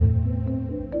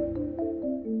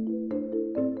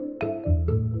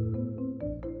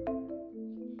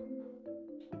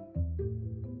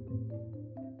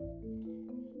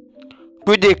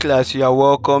Good day, class. You are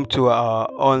welcome to our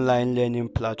online learning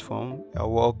platform. You're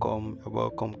welcome,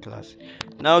 class.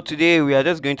 Now, today we are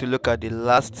just going to look at the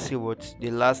last see what the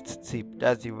last tip.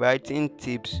 That's the writing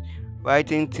tips.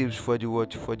 Writing tips for the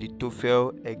what for the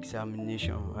TOEFL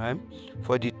examination, right?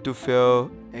 For the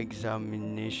TOEFL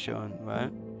examination,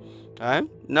 right? Right.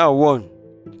 Now, one,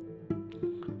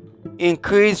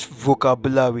 increase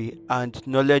vocabulary and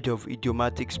knowledge of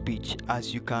idiomatic speech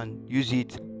as you can use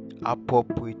it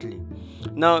appropriately.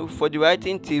 Now, for the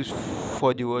writing tips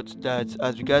for the what that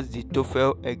as regards the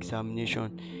TOEFL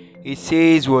examination, it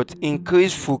says what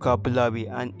increase vocabulary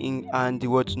and the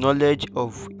what knowledge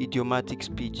of idiomatic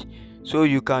speech so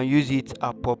you can use it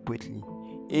appropriately.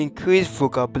 Increase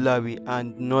vocabulary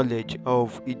and knowledge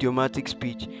of idiomatic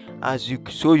speech as you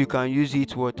so you can use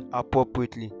it what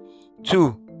appropriately.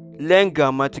 Two, learn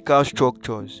grammatical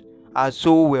structures as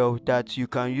so well that you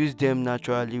can use them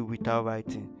naturally without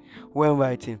writing. When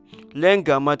writing, learn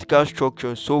grammatical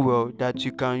structures so well that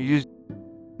you can use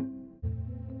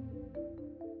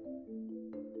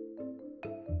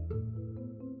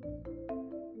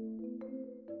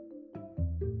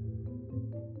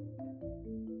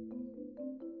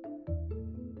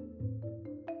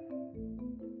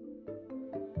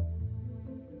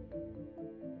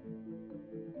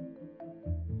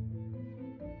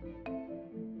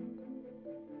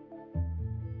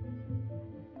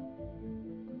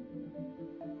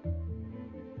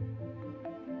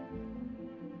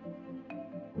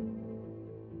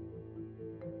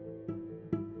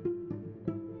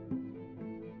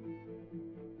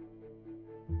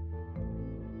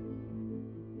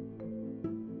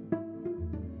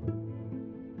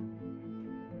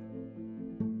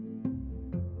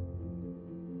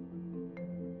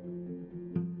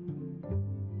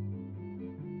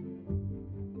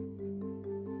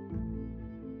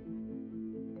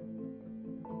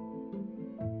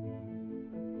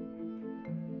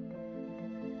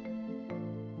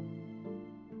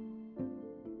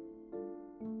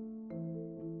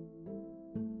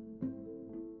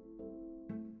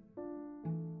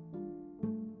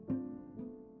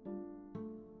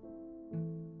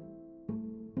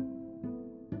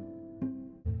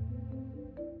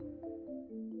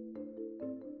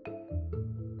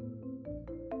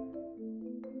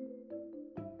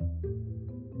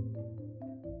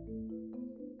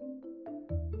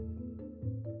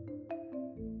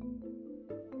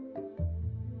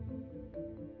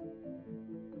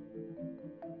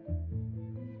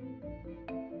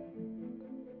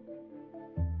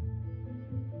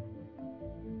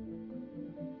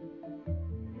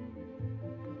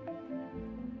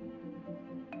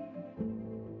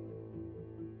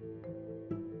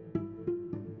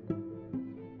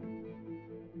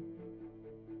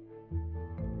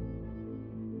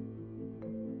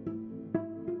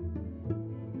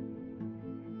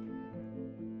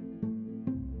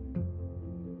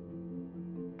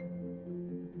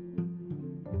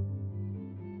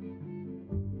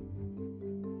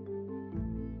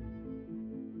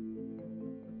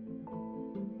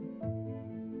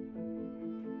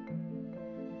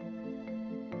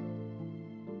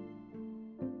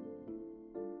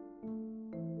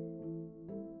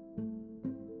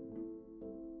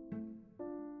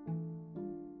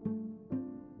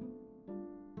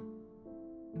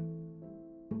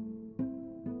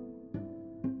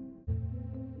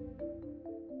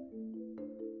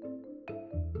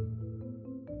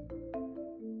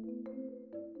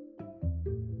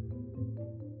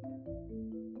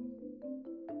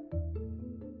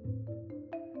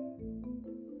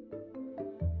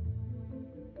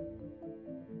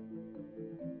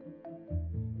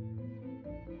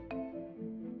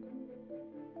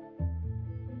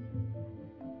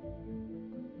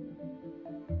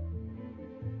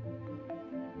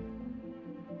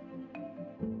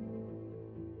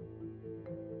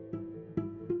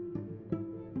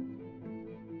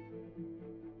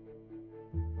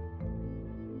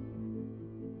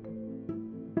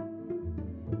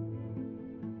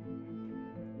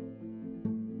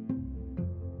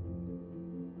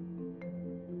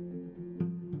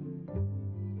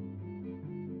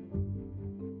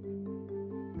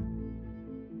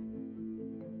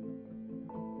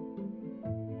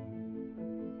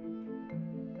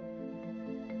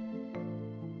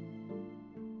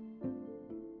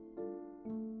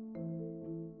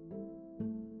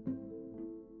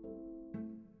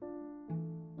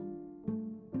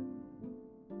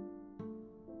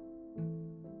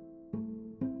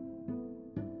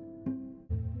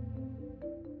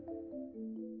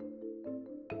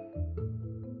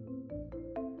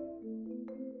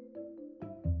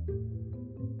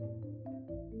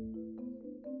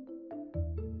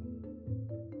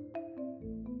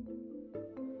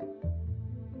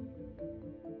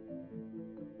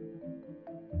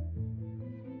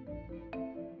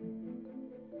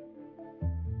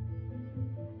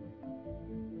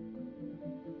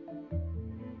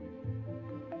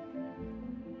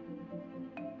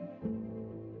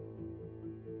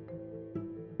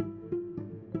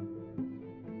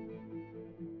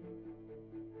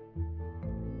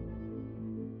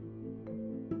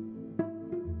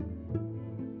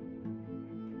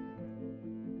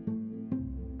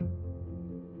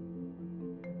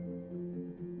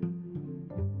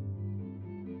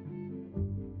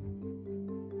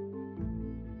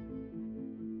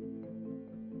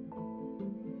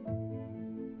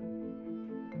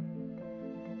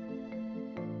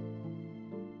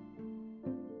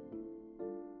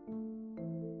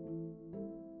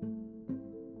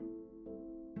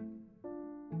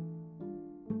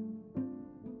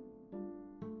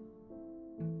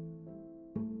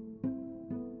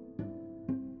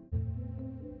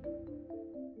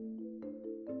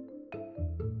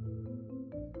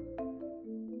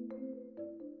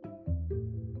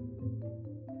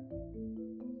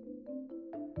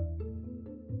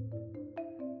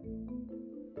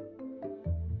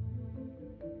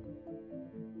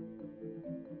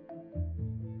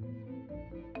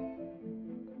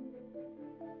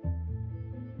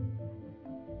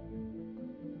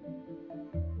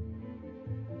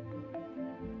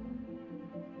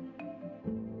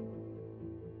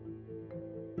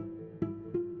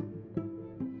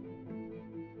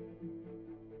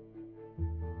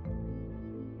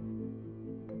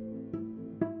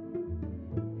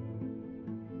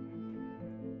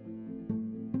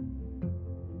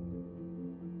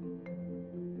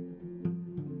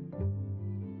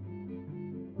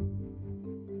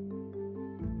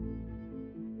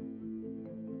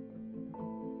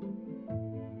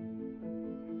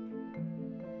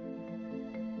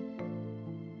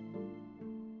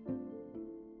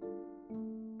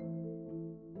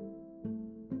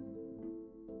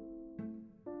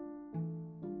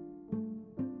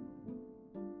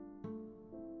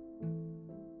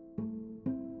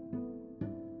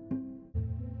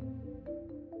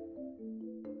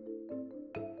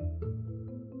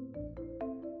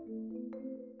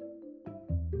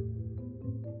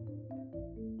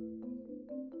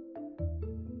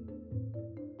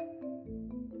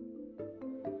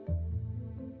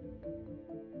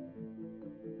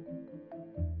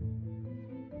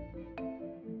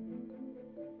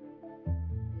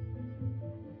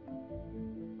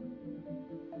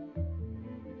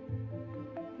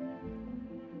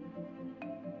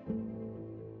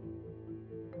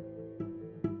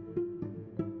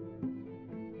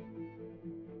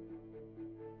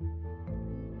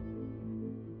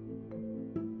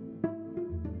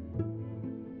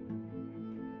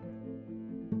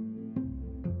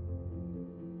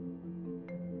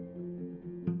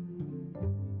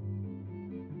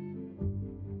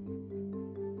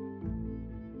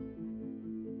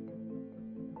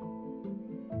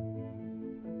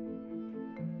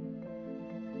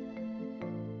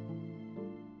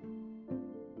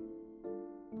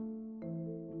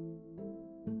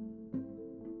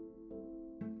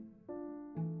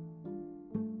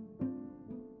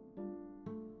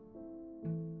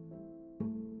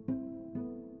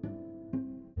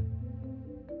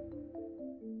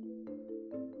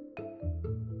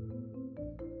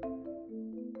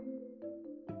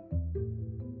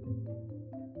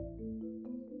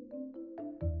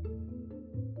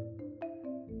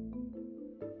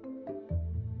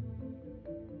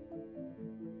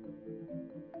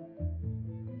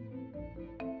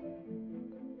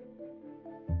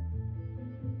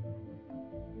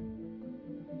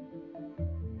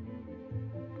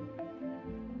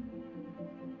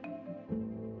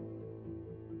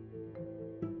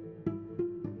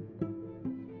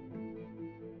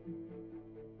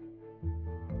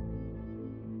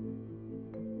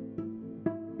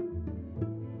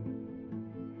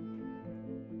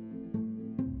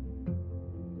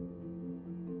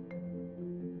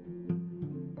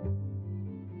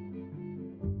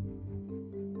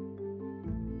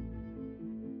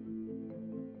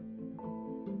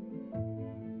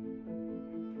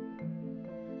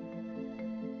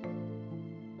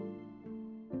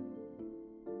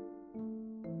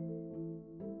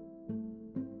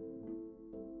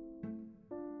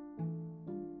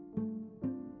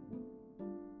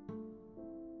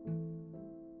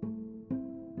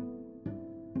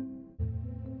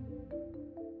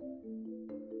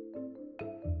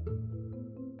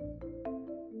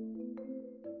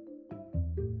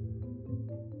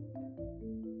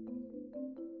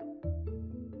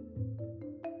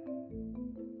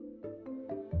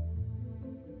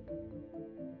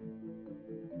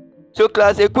So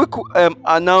class, a quick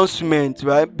announcement,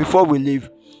 right, before we leave.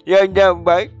 Yeah,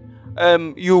 right.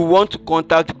 You want to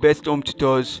contact Best Home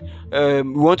Tutors,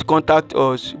 you want to contact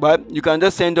us, right? You can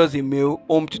just send us a mail,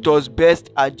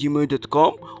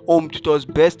 hometutorsbest@gmail.com,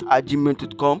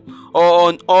 hometutorsbest@gmail.com, or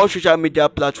on all social media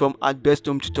platforms at Best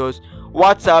Home Tutors.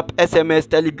 WhatsApp, SMS,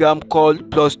 Telegram, call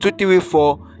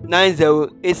 +234 90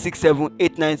 867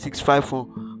 89651,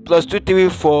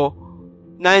 +234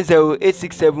 90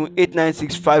 867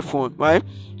 89651, right?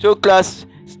 So class,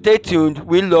 stay tuned.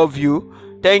 We love you.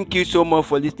 Thank you so much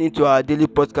for listening to our daily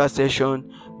podcast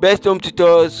session. Best Home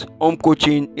Tutors, home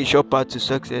coaching, a short path to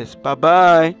success. Bye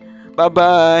bye. Bye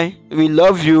bye. We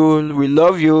love you. We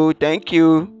love you. Thank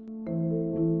you.